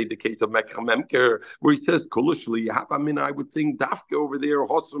just say the case of Mekcha Memker, where he says, Kulishli, I would think Dafka over there,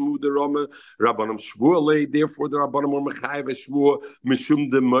 Hosamu the Rama, Rabbanim Shvuale, therefore the Rabbanim were Mechayev Shvuah,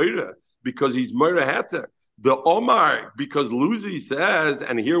 Mishum de Meira, because he's Meira Heter. The Omar, because Luzi says,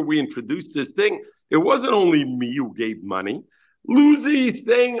 and here we introduced this thing, it wasn't only me who gave money. Luzi's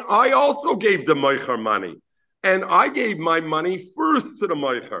saying, I also gave the Meicher money. And I gave my money first to the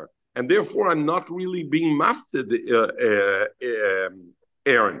Meicher. And therefore, I'm not really being mafted,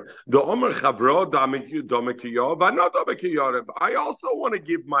 Aaron. The Omar Chavro, I also want to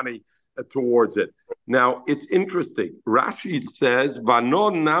give money towards it. Now, it's interesting. Rashi says, Vano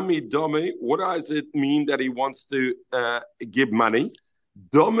nami dome. What does it mean that he wants to give money?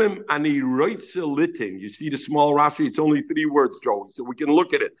 Domim ani roitzelitin. You see the small Rashi, it's only 3 words, Joey, so we can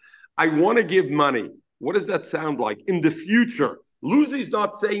look at it. I want to give money. What does that sound like? In the future. Luzi's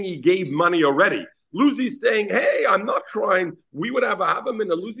not saying he gave money already. Luzi's saying, hey, I'm not trying. We would have a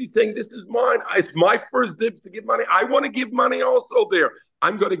Habamina. Luzi's saying, this is mine. It's my first dibs to give money. I want to give money also there.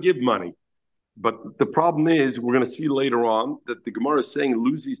 I'm going to give money. But the problem is, we're going to see later on that the Gemara is saying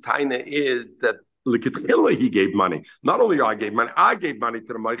Luzi's taina is that L'kitchila he gave money. Not only I gave money to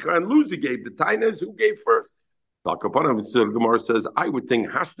the Meicher, and Luzi gave. The taina is who gave first. The Gemara says, I would think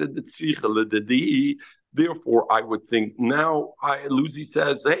therefore, I would think now Luzi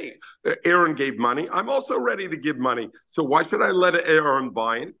says, hey, Aaron gave money. I'm also ready to give money. So why should I let Aaron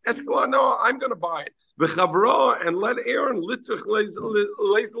buy it? Eshkala, no, I'm going to buy it. And let Aaron let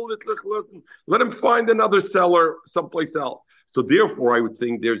him find another seller someplace else. So therefore, I would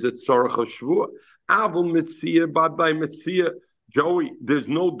think there's a tzarech shvua. Avol Metzia, bad by Metzia. Joey, there's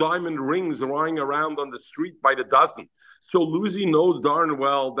no diamond rings lying around on the street by the dozen. So Luzi knows darn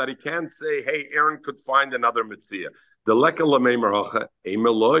well that he can't say, hey, Aaron could find another Metzia. The leka lamei maracha,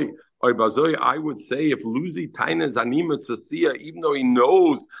 emeloi. I would say if Luzi taina zanima tzasiya, even though he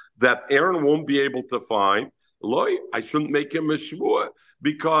knows that Aaron won't be able to find, Loy, I shouldn't make him a shvua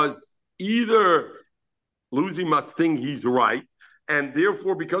because either Luzi must think he's right, and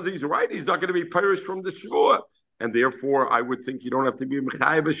therefore, because he's right, he's not going to be perished from the shvua. And therefore, I would think you don't have to be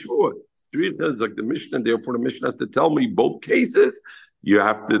mechayev a shvua. Is like the Mishnah, and therefore the Mishnah has to tell me both cases. You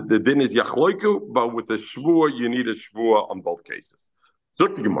have to, the din is yachloiku, but with a shvua, you need a shvua on both cases. So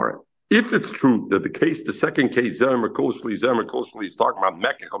the Gemara. If it's true that the second case, Zemer Kolshli is talking about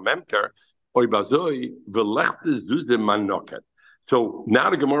Mekach or Memker, oy bazoi, velechtes duzde manoket. So now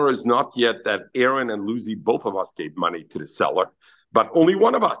the Gemara is not yet that Aaron and Luzi, both of us gave money to the seller, but only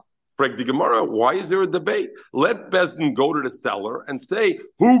one of us. Frag the Gemara, why is there a debate? Let Bezdin go to the seller and say,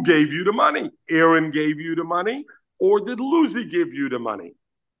 who gave you the money? Aaron gave you the money, or did Luzi give you the money?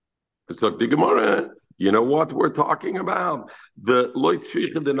 So the Gemara, you know what we're talking about? The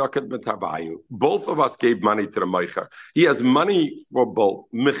both of us gave money to the Meicher. He has money for both.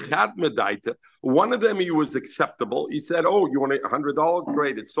 One of them, he was acceptable. He said, oh, you want $100?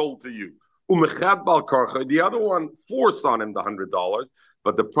 Great, it's sold to you. The other one forced on him the $100.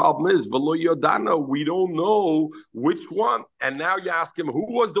 But the problem is, we don't know which one. And now you ask him,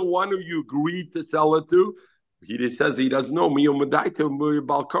 who was the one who you agreed to sell it to? He just says he doesn't know. Who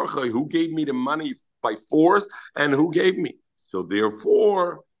gave me the money by force and who gave me? So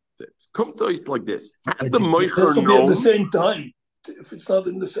therefore, come to us like this. Had the Meicher known, at the same time. If it's not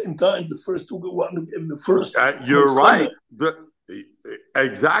in the same time, the first two go on to give the first. You're right.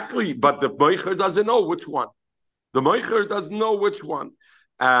 Exactly. But the Meicher doesn't know which one. The Meicher doesn't know which one.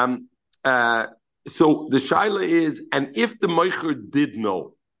 So the Shaila is, and if the Meicher did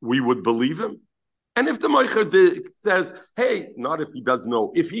know, we would believe him. And if the Meicher says, hey, not if he does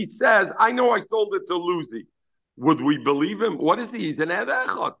know, if he says, I know I sold it to Luzi, would we believe him? What is he? He's an Ed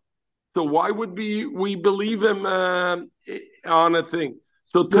Echad. So why would we believe him on a thing?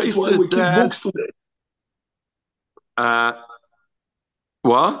 So that's why we keep books today.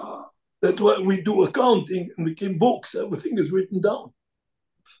 What? That's why we do accounting and we keep books. Everything is written down.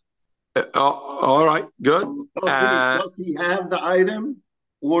 All right, good. Does he have the item?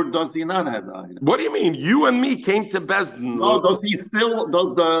 Or does he not have the item? What do you mean? You and me came to Bezdin. No, does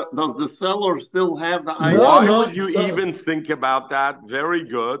the seller still have the item? Why would you even think about that? Very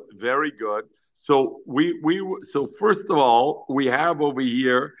good, very good. So so first of all, we have over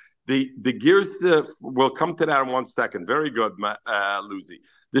here the gears. We'll come to that in 1 second. Very good, Lucy.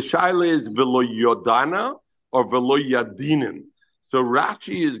 The shaila is velo yodana or velo yadinin. So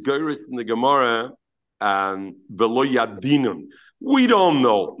Rashi is geiris in the Gemara and velo yadinun. We don't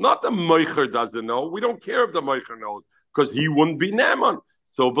know. Not the Meicher doesn't know. We don't care if the Meicher knows because he wouldn't be Neman.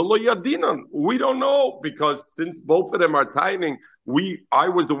 So v'lo yadinan. We don't know because since both of them are tithing, I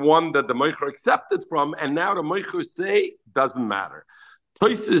was the one that the Meicher accepted from, and now the Meicher say doesn't matter.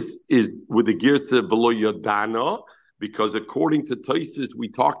 Tosis is with the gears to v'lo yadana because according to Tosis we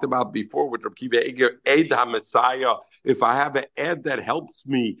talked about before with Rav Kiva Eger, Ed HaMessiah, if I have an Ed that helps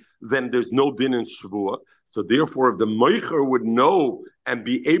me, then there's no din in Shavuot. So therefore, if the Meicher would know and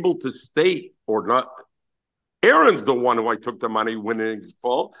be able to state or not, Aaron's the one who I took the money winning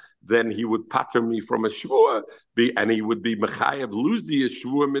full, then he would patter me from a shvua, and he would be mechayev Luzi a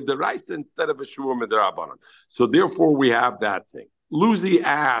shvua midaraisa instead of a shvua midarabanan. So therefore, we have that thing. Luzi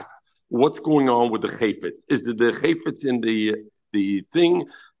asked, "What's going on with the chayfetz? Is the chayfetz in the thing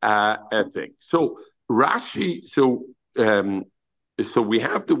a thing?" So Rashi, So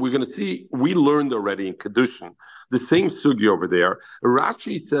we're going to see, we learned already in Kedushin, the same sugi over there.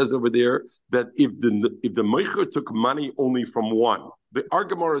 Rashi says over there that if the Meicher took money only from one, the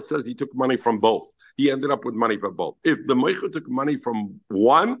Gemara says he took money from both. He ended up with money from both. If the Meicher took money from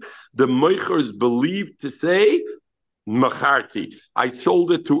one, the Meicher is believed to say, Macharti, I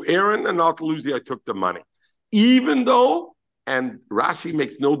sold it to Aaron and not to Luzi, I took the money. Even though, and Rashi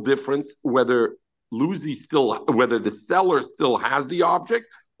makes no difference whether the seller still has the object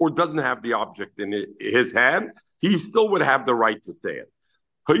or doesn't have the object in his hand, he still would have the right to say it.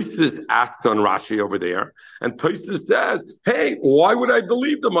 Tosfos asks on Rashi over there, and Tosfos says, hey, why would I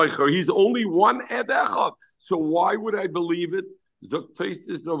believe the Meicher? He's only one Ed Echad, so why would I believe it?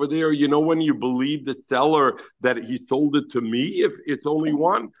 Tosfos over there, you know when you believe the seller that he sold it to me, if it's only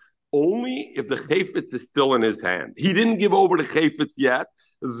one? Only if the chayfetz is still in his hand. He didn't give over the chayfetz yet.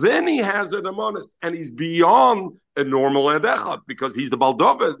 Then he has an amonis, and he's beyond a normal edechad because he's the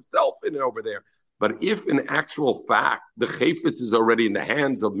baldova itself in over there. But if in actual fact the chayfetz is already in the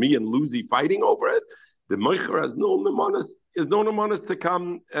hands of me and Luzi fighting over it, the Meicher has no amonis to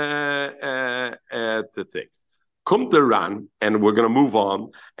come to things. Come the Ran, and we're going to move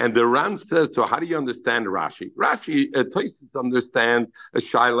on. And the Ran says, so how do you understand Rashi? Rashi, Tosfos understands a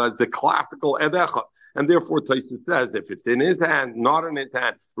shaila as the classical edechad. And therefore, Tosfos says, if it's in his hand, not in his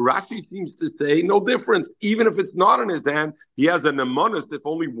hand. Rashi seems to say no difference. Even if it's not in his hand, he has a nemonis. If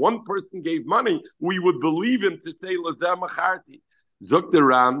only one person gave money, we would believe him to say, Lazeh Macharti. Zok the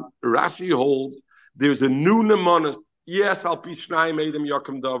Ram, Rashi holds, there's a new nemonis. Yes, Al Pi Shnai made him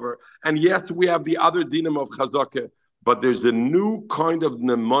Yakum Dover. And yes, we have the other dinim of Chazakah. But there's a new kind of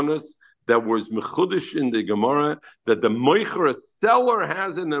nemonis that was mechudesh in the Gemara, that the moicher, a seller,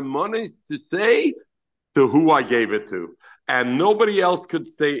 has a nemonis to say to who I gave it to. And nobody else could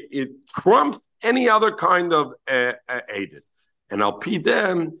say it trumps any other kind of edus. And Al Pi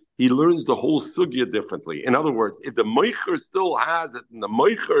them, he learns the whole sugya differently. In other words, if the moicher still has it, and the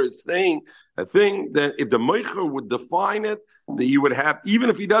moicher is saying a thing, that if the moicher would define it, that he would have, even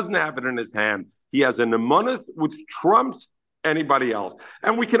if he doesn't have it in his hand, he has a nemonis which trumps anybody else.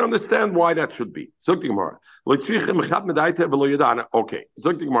 And we can understand why that should be. Zok the Gemara. Okay.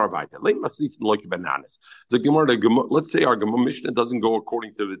 Zok the Gemara weiter. Let's say our Gemara Mishnah doesn't go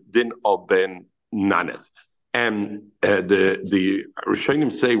according to the din of Ben Nanes. And the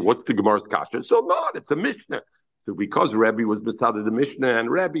Rishonim say, what's the Gemara's kasha? So not, it's a Mishnah. So because Rebbe was beside the Mishnah, and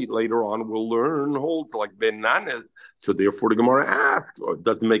Rebbe later on will learn holds like Ben Nanes, so therefore the Gemara asks, or it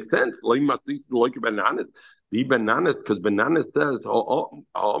doesn't make sense. The bananas, because bananas says,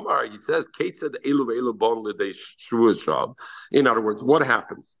 Omar, he says, Kate said, Elu bon l'dei shvuah. In other words, what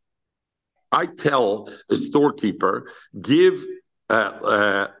happens? I tell a storekeeper, give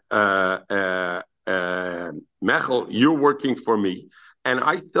Mechel, you're working for me, and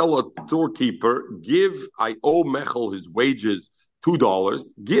I tell a storekeeper, I owe Mechel his wages $2.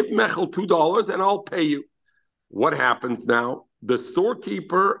 Give Mechel $2, and I'll pay you. What happens now? The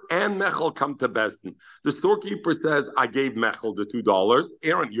storekeeper and Mechel come to Besdin. The storekeeper says, I gave Mechel the $2.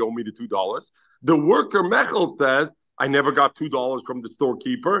 Aaron, you owe me the $2. The worker Mechel says, I never got $2 from the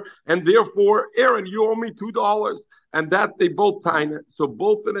storekeeper, and therefore, Aaron, you owe me $2. And that they both tine it. So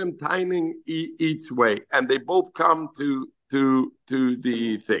both of them tining each way, and they both come to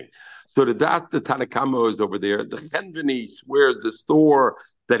the thing. So that's the Tanakama is over there. The Chenveni swears the store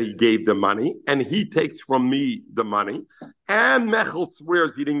that he gave the money, and he takes from me the money. And Mechel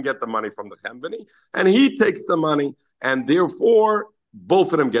swears he didn't get the money from the Chenveni, and he takes the money, and therefore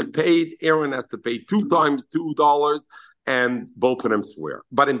both of them get paid. Aaron has to pay 2 times $2, and both of them swear.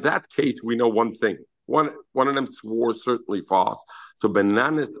 But in that case, we know one thing. One of them swore certainly false. So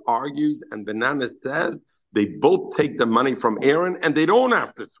Bananas argues, and Bananas says they both take the money from Aaron, and they don't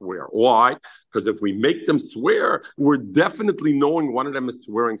have to swear. Why? Because if we make them swear, we're definitely knowing one of them is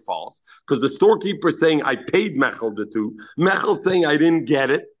swearing false. Because the storekeeper is saying, I paid Mechel the 2. Mechel's saying, I didn't get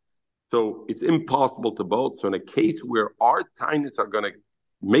it. So it's impossible to both. So in a case where our tinies are going to,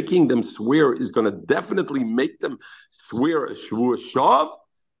 making them swear is going to definitely make them swear a shvuah shav,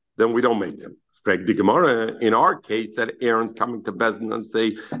 then we don't make them. The Gemara, in our case, that Aaron's coming to Bezdin and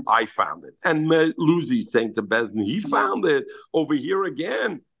say, I found it. And Luzi saying to Bezdin, he found it. Over here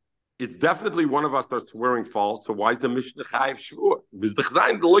again, it's definitely one of us are swearing false. So why is the Mishnah Chayiv Shvuah?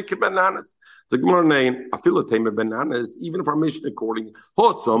 The Gemara name, Afilatema bananas, even if our Mishnah according,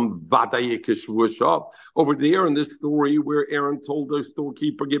 over there in this story where Aaron told the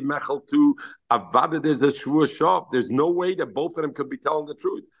storekeeper, give Mechel to Avada, there's a Shvuah shop. There's no way that both of them could be telling the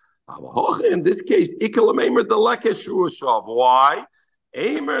truth. In this case, why?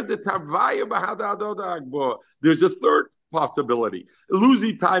 There's a third possibility.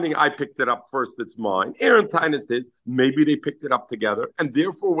 Luzi tining, I picked it up first, it's mine. Aaron tining is his. Maybe they picked it up together. And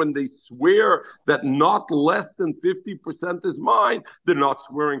therefore, when they swear that not less than 50% is mine, they're not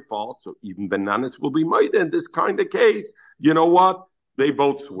swearing false. So even bananas will be made in this kind of case. You know what? They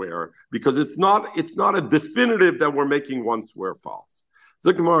both swear. Because it's not a definitive that we're making one swear false.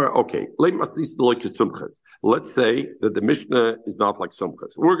 Okay, let's say that the Mishnah is not like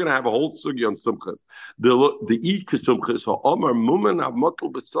Sumchas. We're going to have a whole sugi on Sumchas.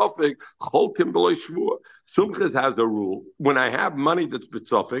 Sumchas has a rule. When I have money that's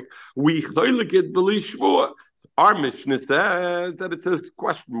specific, we chaylik it b'li shvuah. Our Mishnah says that it says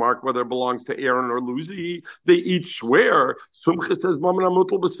question mark whether it belongs to Aaron or Luzi. They each swear. Sumchas says maman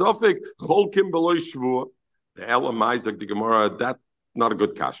amutal b'safik cholkim b'lo shvuah. The Elamizak, the Gemara, that not a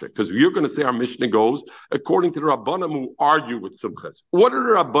good kasha, because you're going to say our Mishnah goes according to the Rabbanim who argue with Sumchas. What do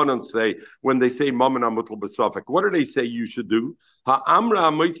the Rabbanim say when they say Maman Amutal B'Safek? What do they say you should do?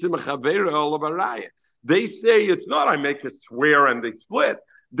 They say it's not I make a swear and they split.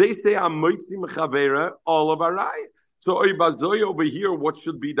 They say I'm Moitzi Mechavera all of Araya. So over here, what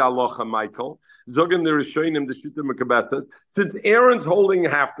should be the halacha, Michael? Zogan the Rishonim, the Shita Mekabetzes. Since Aaron's holding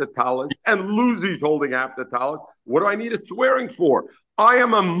half the talis and Luzi's holding half the talis, what do I need a swearing for? I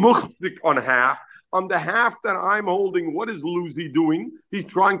am a muchzik on half. On the half that I'm holding, what is Luzi doing? He's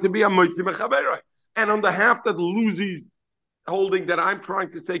trying to be a Metzia Mechaberah. And on the half that Luzi's holding, that I'm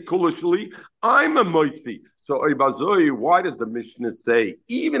trying to say kulishli, I'm a Metzia. So, why does the Mishnah say,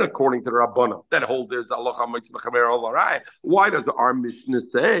 even according to the Rabbanah, that hold there's Allah Metzia Mechaberah Olarai, why does our Mishnah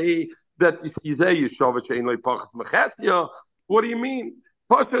say that what do you mean?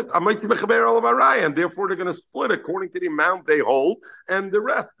 And therefore they're going to split according to the amount they hold, and the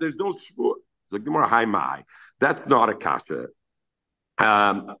rest, there's no shvur. That's not a kasha.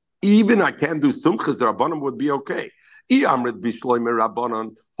 Even I can't do sumchas, the Rabbanim would be okay. Over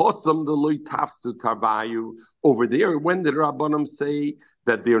there, when did Rabbanim say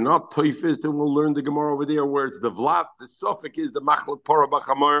that they're not toifis, and we'll learn the Gemara over there where it's the Vlad, the suffix is the Machlat Parah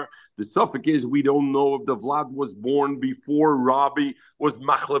B'Chamar. The suffix is we don't know if the Vlad was born before Rabbi was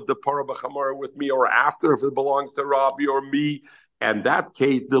Machlat the Parah B'Chamar with me or after, if it belongs to Rabbi or me. And that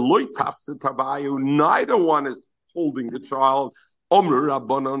case, the Loi Tafsa Tabayu, neither one is holding the child. Omer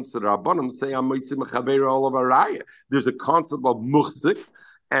Rabbanon, so Rabbanon say I'm Metzia Mechaberah all of Araya. There's a concept of muchzik,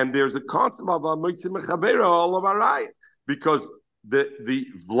 and there's a concept of Metzia Mechaberah all of Araya, because the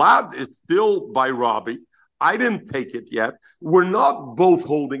Vlad is still by Rabbi. I didn't take it yet. We're not both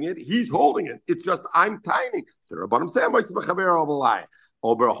holding it. He's holding it. It's just I'm tiny. So Rabbanon say I'm Metzia Mechaberah all of Araya.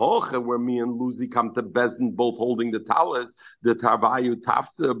 Where me and Luzi come to Bezdin, both holding the talis, the Tarvayu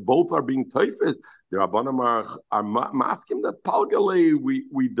Tafsa, both are being teifis. The Rabbanim are masking that Palgale,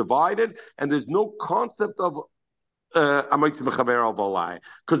 we divided, and there's no concept of because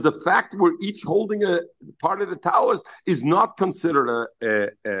the fact we're each holding a part of the talis is not considered a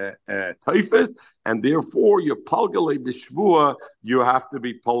teifis, and therefore your Palgale b'shvua, you have to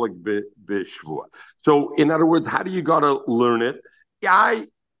be Palig b'shvua. So, in other words, how do you got to learn it?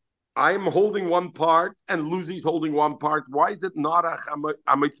 I'm holding one part and Luzi's holding one part. Why is it not a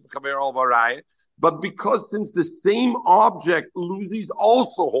Metzia al Varaya? But because since the same object, Luzi's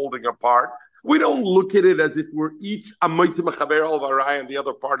also holding a part, we don't look at it as if we're each a Metzia al Varaya and the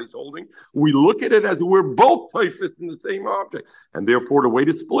other part is holding. We look at it as we're both teifis in the same object. And therefore, the way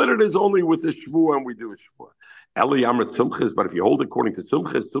to split it is only with a shvua, and we do a shvua. Eli Amrit Sumchis, but if you hold according to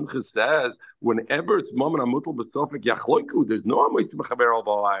Sumchis says, whenever it's Maman Amutal B'Sofik Yachloiku, there's no Metzia Mechaber al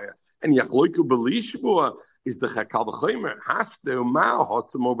Balaya. And Yachloiku B'Lishvua is the Chakal B'Chomer. Hashte Umao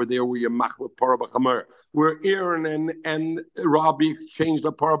Hossam over there where you Machlet Parah B'Chamer, where Aaron and Rabbi exchanged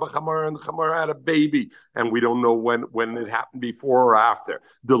the Parah B'Chamer, and the Chamer had a baby. And we don't know when it happened, before or after.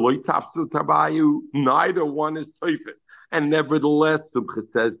 The Loitafsu Tabayu, neither one is Teufis. And nevertheless, Sumcha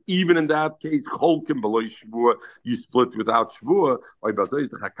says, even in that case, Cholkim below Shavua, you split without Shavua. In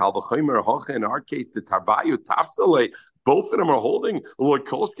our case, the Tarvayu Tafsale, both of them are holding. You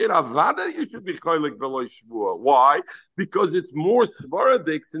should be Cholik below Shavua. Why? Because it's more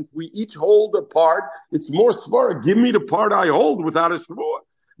Svaradic, since we each hold a part. It's more Svaradic. Give me the part I hold without a Shavua.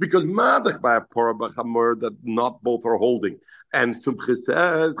 Because madach by a parah b'chamor that not both are holding, and Sumcha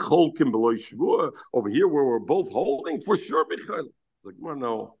says cholkim below shvua over here where we're both holding for sure. Like, well,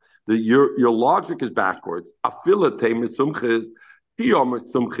 no, your logic is backwards. Afila teim Sumchis, Piyom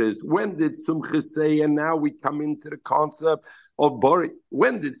Sumchis. When did Sumchis say? And now we come into the concept of bari.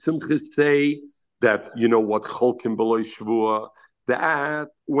 When did Sumchis say that? You know what cholkim below shvua? That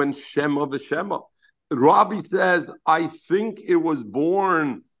when Shema v'Shema. Rabbi says, I think it was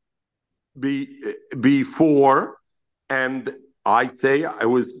born before, and I say I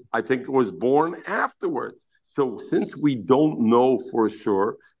think it was born afterwards. So since we don't know for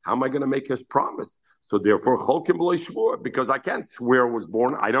sure, how am I going to make his promise? So therefore, Cholkim b'lo shvur, because I can't swear it was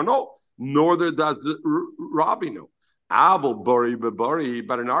born. I don't know. Nor does the Rabbi know. Avol bari b'bari,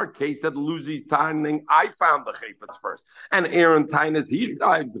 but in our case, that Luzi's timing, I found the chayfetz first, and Aaron Tainas he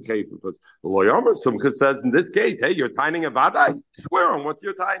dives the chayfetz first. Loyomer Sumcha says in this case, hey, you're tining a vadai. Swear on what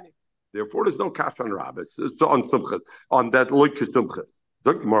you're tining. Therefore, there's no cash on rabbis. So on Sumchas, on that loikus Sumchas.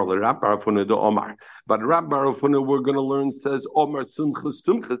 But Rab Barafuna, we're going to learn, says Omar Sumchas.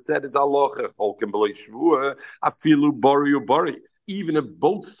 Sumchas said is Allah cholkim b'lo shvua afilu bari ubari. Even if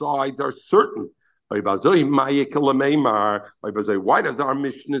both sides are certain. Why does our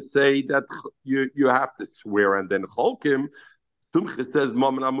Mishnah say that you have to swear and then cholkim? Sumcha says,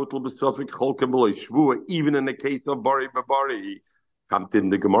 even in the case of bari b'bari. Come in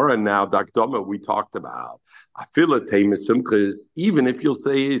the Gemara now, Dakdama, we talked about. Even if you'll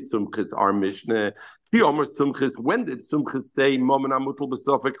say Sumchis, our Mishnah, He almost Sumchis. When did Sumchis say Momen Amutal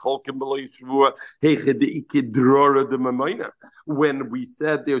Besofik Cholkim B'Lo Yishvua Heichede Ikidrora de Mamayna? When we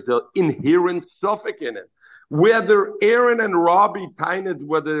said there's an inherent suffix in it, whether Aaron and Rabbi Tained,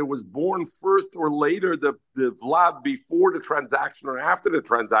 whether it was born first or later, the Vlad before the transaction or after the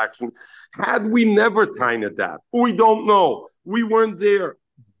transaction, had we never Tained that, we don't know. We weren't there.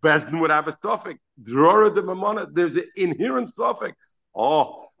 Besdin would have a suffix. Drora de Mamona. There's an inherent suffix.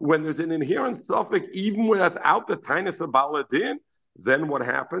 Oh, when there's an inherent suffix, even without the tinus of Baladin, then what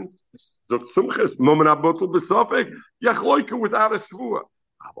happens? But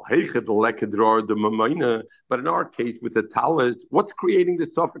in our case, with the talis, what's creating the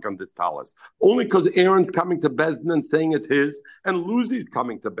suffix on this talis? Only because Aaron's coming to Bezdin and saying it's his, and Luzi's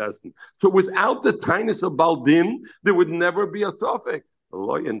coming to Bezdin. So without the tinus of Baldin, there would never be a suffix.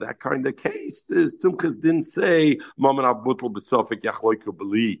 In that kind of case, Sumchas didn't say Maman Abutel Besofik Yachloiku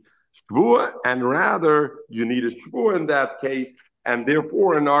Beli Shvua, and rather you need a Shvua in that case, and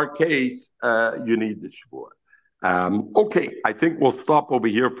therefore in our case you need the Shvua. Okay, I think we'll stop over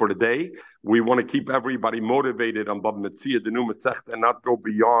here for today. We want to keep everybody motivated on Bava Metzia, the new Masechta, and not go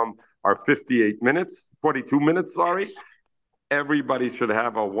beyond our 42 minutes, sorry. Everybody should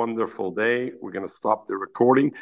have a wonderful day. We're going to stop the recording.